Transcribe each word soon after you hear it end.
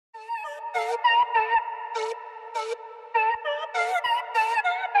Going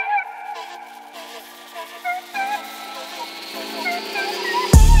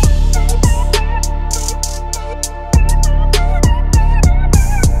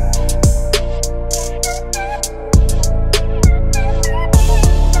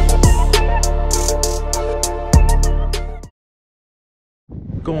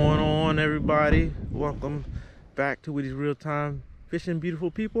on, everybody? Welcome back to Woody's Reeltime Fishing,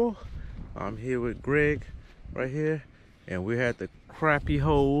 beautiful people. I'm here with Greg right here, and we're at the Crappie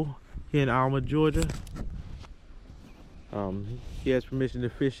hole here in Alma, Georgia. He has permission to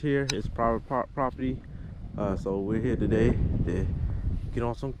fish here. It's private property, so we're here today to get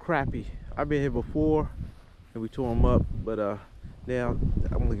on some crappie. I've been here before and we tore them up, but now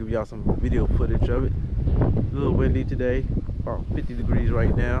I'm gonna give y'all some video footage of it. A little windy today, about 50 degrees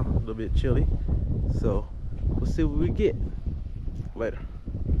right now, a little bit chilly, so we'll see what we get later.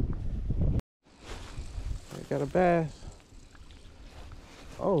 I got a bass.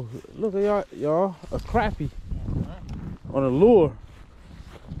 Oh, look at y'all, a crappie on a lure.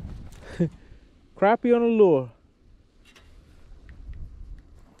 Crappie on a lure.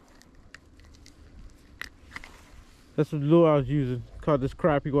 That's the lure I was using. Caught this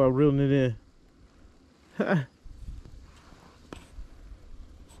crappie while reeling it in.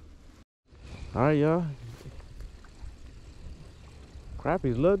 Alright, y'all.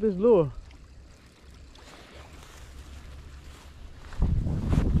 Crappies love this lure.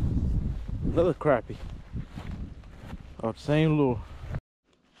 Another crappie. Off the same lure.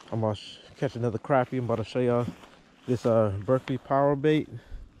 I'm about to catch another crappie. I'm about to show y'all this Berkeley power bait.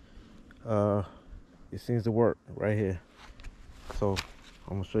 It seems to work right here. So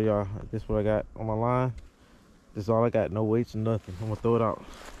I'm gonna show y'all this is what I got on my line. This is all I got, no weights or nothing. I'm gonna throw it out.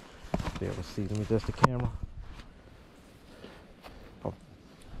 There, let's see. Let me adjust the camera.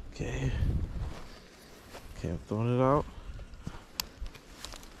 Okay. Okay, I'm throwing it out.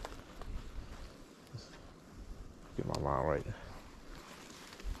 Let's get my line right.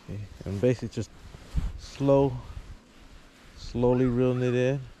 Okay, and basically just slowly reeling it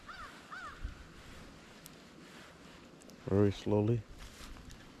in. Very slowly.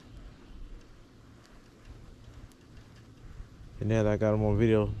 And now that I got them on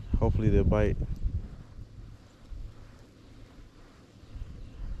video, hopefully they'll bite.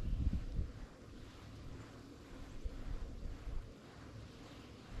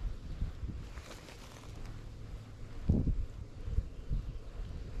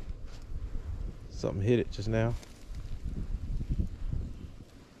 Something hit it just now.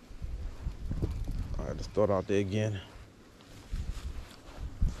 All right, let's throw it out there again.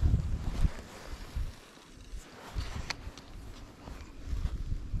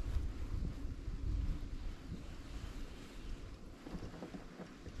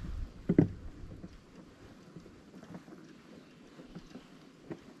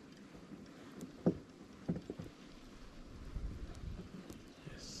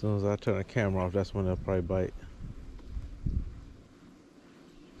 As soon as I turn the camera off, that's when they'll probably bite.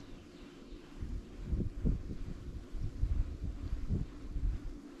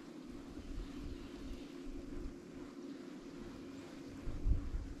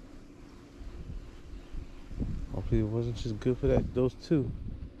 Hopefully it wasn't just good for those two.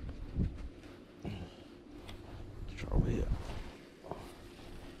 Let's try over here.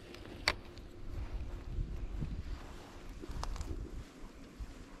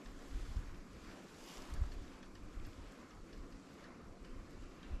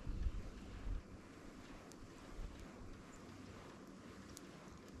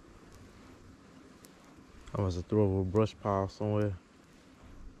 I must have thrown over a brush pile somewhere.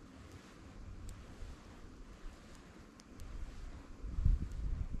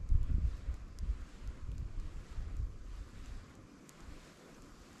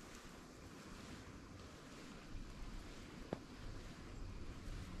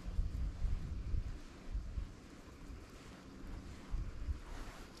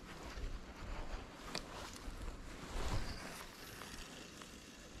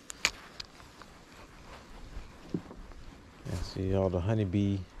 See all the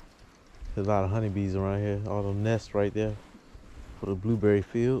honeybee. There's a lot of honeybees around here. All the nests right there for the blueberry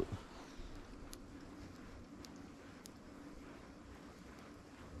field.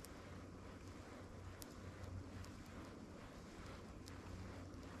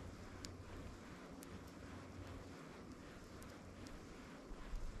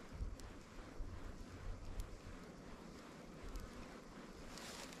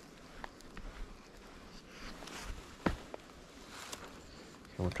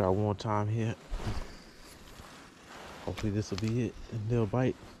 I'm gonna try one more time here. Hopefully this will be it and they'll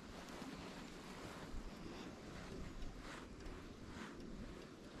bite.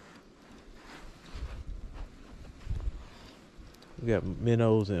 We got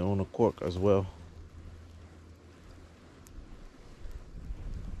minnows and on a cork as well.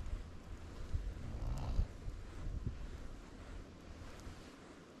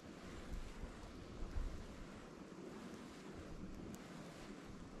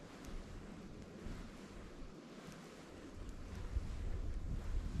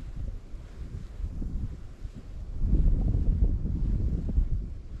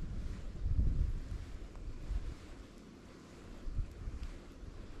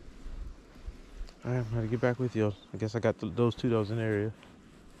 Alright, I'm gonna get back with you. I guess I got those two that was in the area.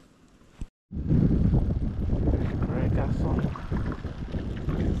 Alright, got some.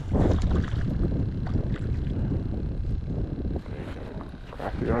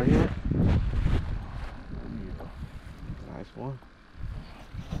 Crappie right here. Nice one.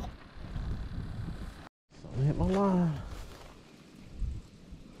 Something hit my line.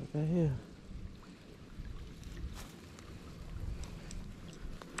 Look at here.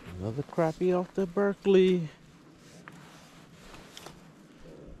 Another crappie off the Berkeley.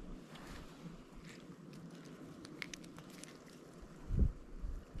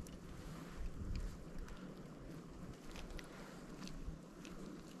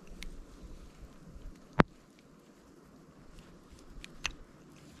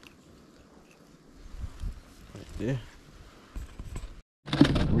 Right there.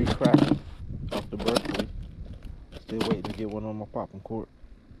 Recrapping off the Berkeley. Still waiting to get one on my popping cork.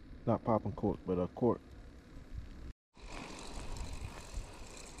 Not popping cork, but a cork.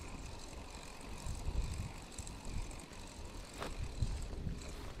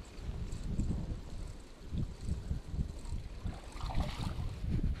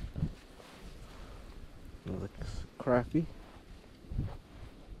 Another crappie.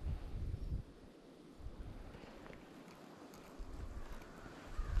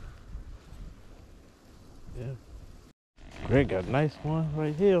 Yeah. Greg got a nice one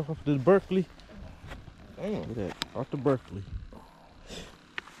right here off the Berkeley. Damn. Look at that, off the Berkeley.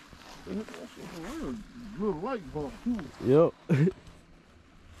 Little light bulb too. Yep.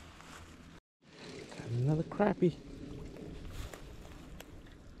 Got another crappie.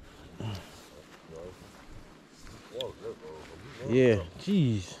 Yeah,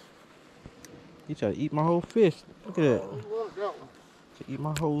 jeez. He tried to eat my whole fish. Look at that. To eat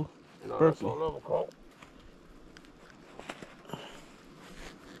my whole Berkeley.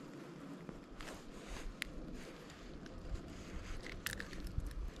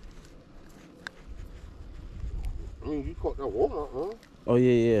 I mean, you caught that Walmart, huh? Oh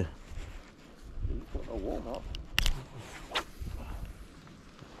yeah, yeah. You caught that Walmart.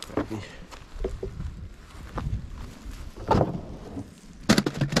 Crappie.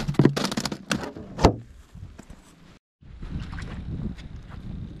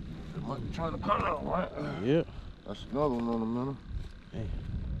 It might be trying to cut out, right? Yep. That's another one on the minnow. Hey.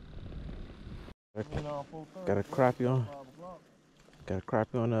 Got a crappie on. Got a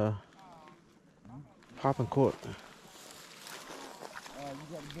crappie on a popping cork.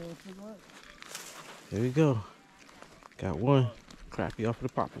 Here we go. Got one crappie off of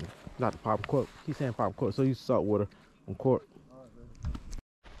the popping. Not the popping cork. He's saying popping cork, so you salt water on cork.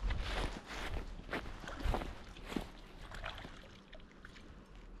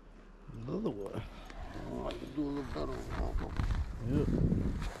 Another one. I can do a little better on Yep.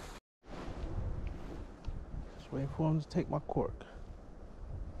 Just waiting for him to take my cork.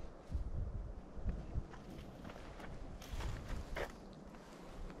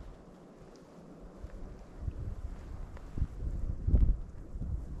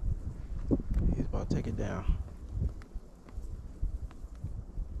 He's about to take it down.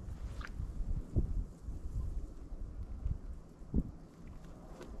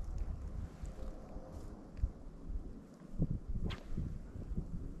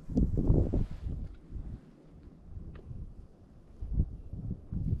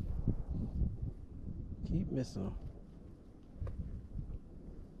 Keep missing him.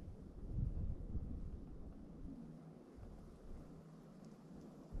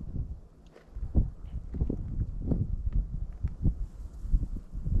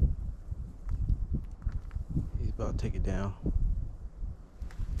 He's about to take it down.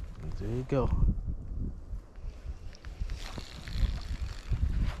 And there you go.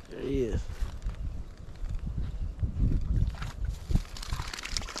 There he is.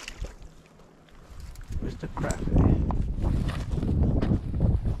 Mr. Crappie.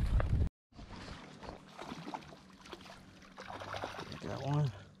 Got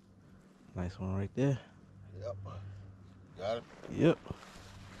one. Nice one right there. Yep. Got it? Yep.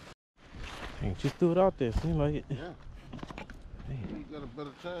 Dang, just threw it out there. Seemed like it. Yeah. Dang. You got a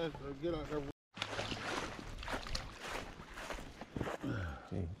better chance to get out there.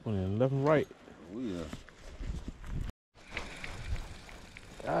 Okay, putting left and right. Oh yeah.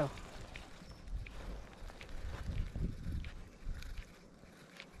 Ah.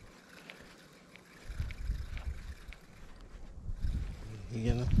 He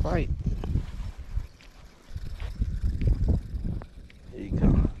in a fight. There you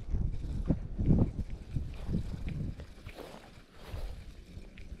go.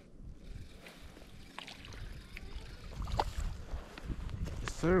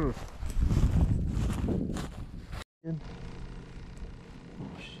 Yes, sir. Oh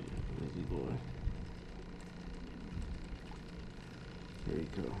shit, where's he going? There you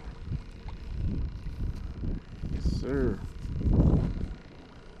go. Yes, sir.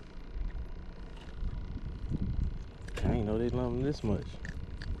 I didn't know they love him this much.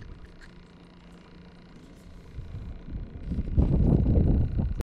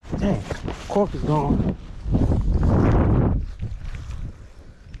 Dang, cork is gone.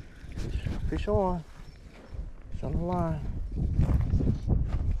 Fish on. Fish on the line.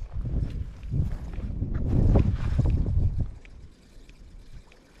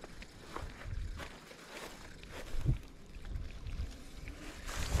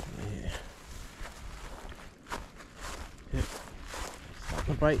 Yeah. Yep. Stop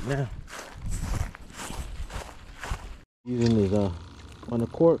the bite now. Using his on the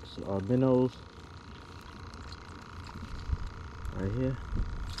corks or minnows right here.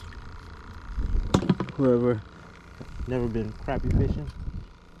 Whoever never been crappie fishing,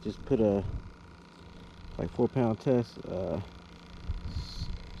 just put a like 4-pound test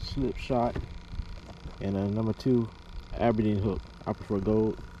slip shot and a number 2 Aberdeen hook. I prefer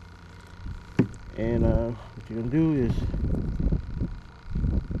gold. And what you're gonna do is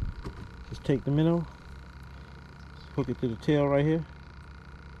just take the minnow, hook it to the tail right here,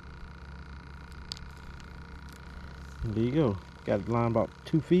 and there you go. Got it line about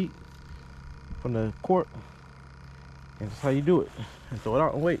 2 feet from the cork, and that's how you do it. And throw it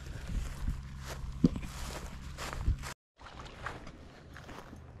out and wait.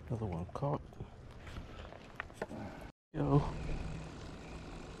 Another one caught. Yo,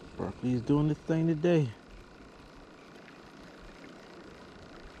 Berkeley's doing this thing today.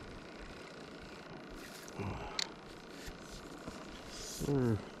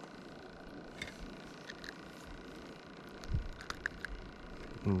 Sir.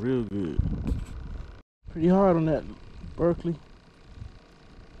 Looking real good. Pretty hard on that, Berkeley.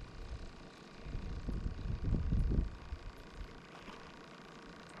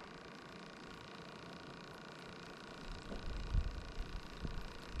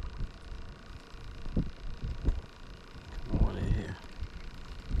 Come on in here.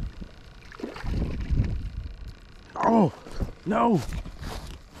 Oh, no.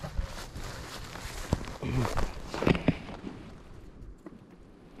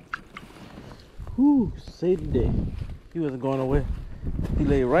 Whew, save the day. He wasn't going nowhere. He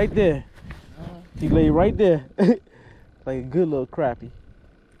lay right there. He lay right there. Like a good little crappie.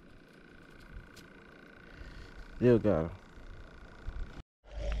 Still got him.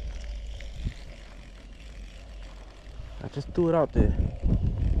 I just threw it out there.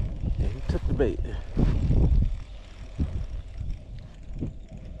 Yeah, he took the bait.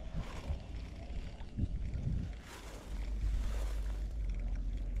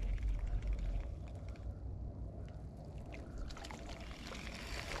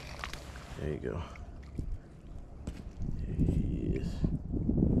 There you go. There he is.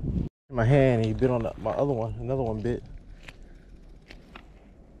 In my hand, he bit on my other one. Another one bit.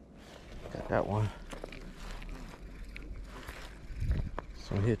 Got that one.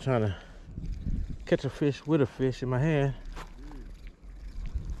 So I'm here trying to catch a fish with a fish in my hand.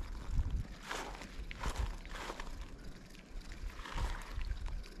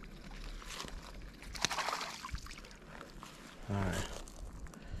 All right.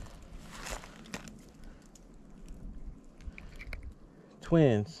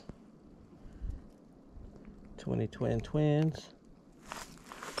 Twins. 20 twins.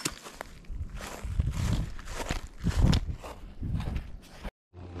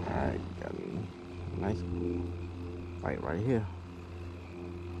 Alright, got a nice bite right here.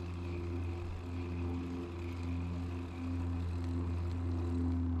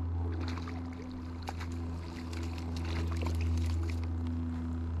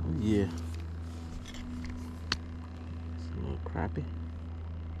 Oh, yeah. It's a little crappie.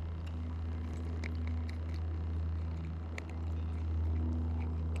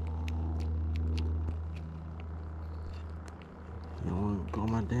 You don't want to go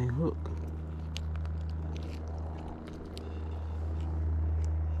on my dang hook.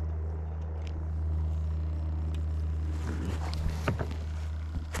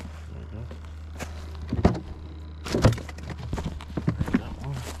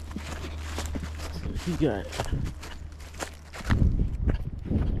 He got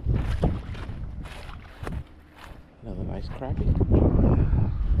another nice crappie.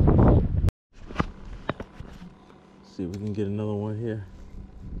 See if we can get another one here.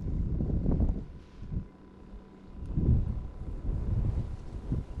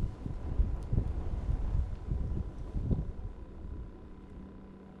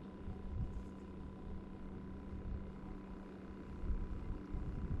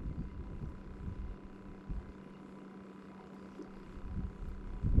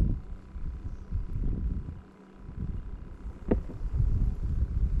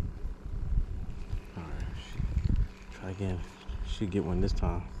 Again, should get one this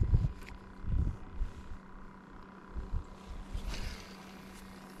time.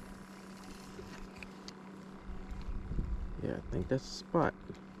 Yeah, I think that's the spot.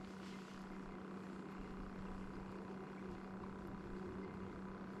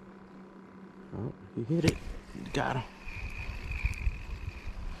 Oh, he hit it. Got him.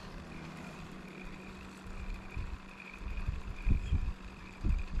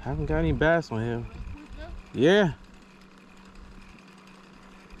 Haven't got any bass on him. Yeah.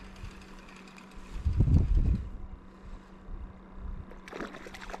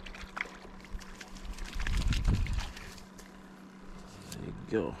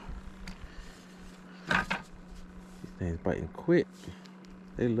 Go. These things biting quick.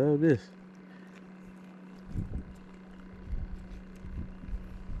 They love this.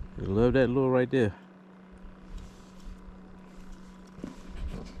 They love that lure right there.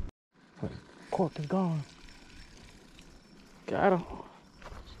 Cork is gone. Got him.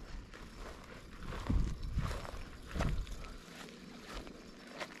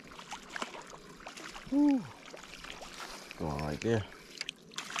 Woo. Going right there.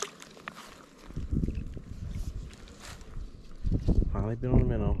 Finally been on the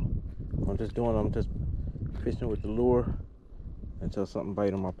minnow. I'm just fishing with the lure until something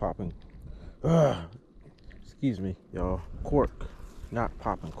bites on my popping. Excuse me, y'all. Cork, not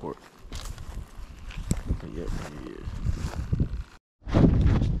popping cork. Yep, he is.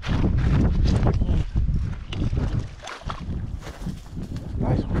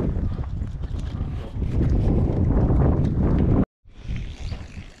 Nice one.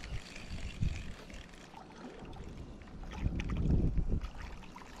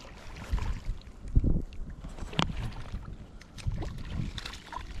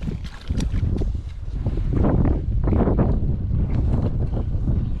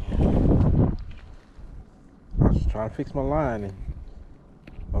 Trying to fix my line, and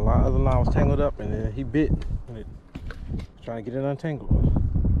my other line was tangled up, and then he bit, and trying to get it untangled.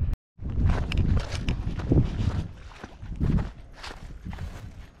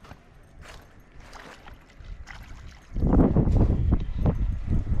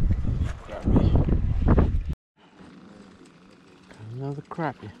 Got me. Got another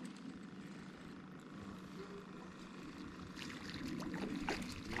crappie.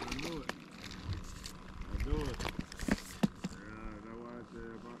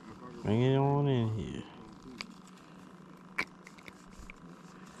 Bring it on in here.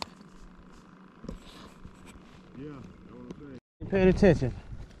 Yeah, that's what I'm saying. Paying attention.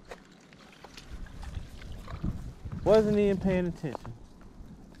 Wasn't even paying attention.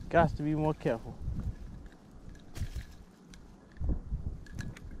 Got to be more careful.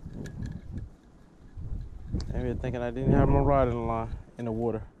 Maybe thinking I didn't have my rod in the line in the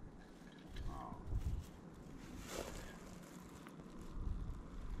water.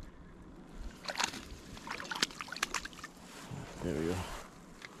 There we go.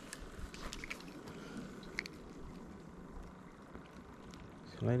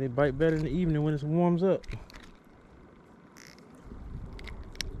 Seems like they bite better in the evening when it warms up.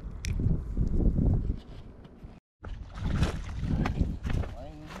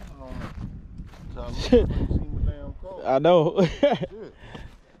 I know.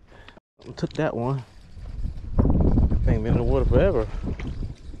 Took that one. Thing been in the water forever.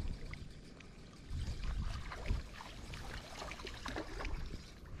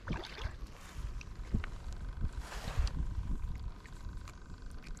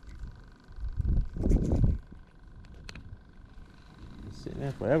 Sitting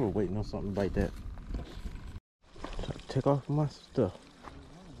there forever waiting on something to bite that. Try to take off my stuff.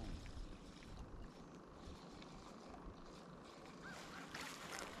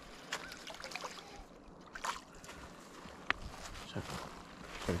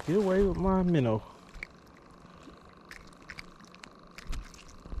 Try to get away with my minnow.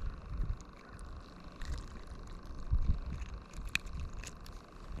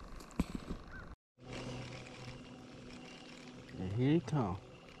 And here he comes.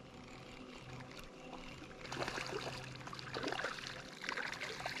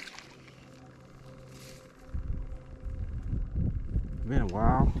 been a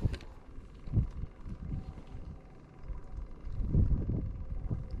while.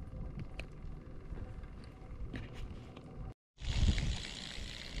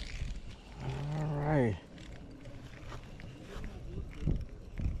 All right.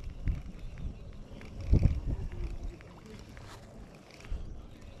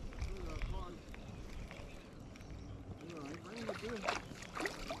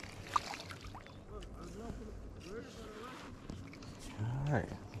 All right.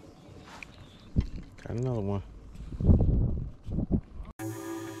 Got another one.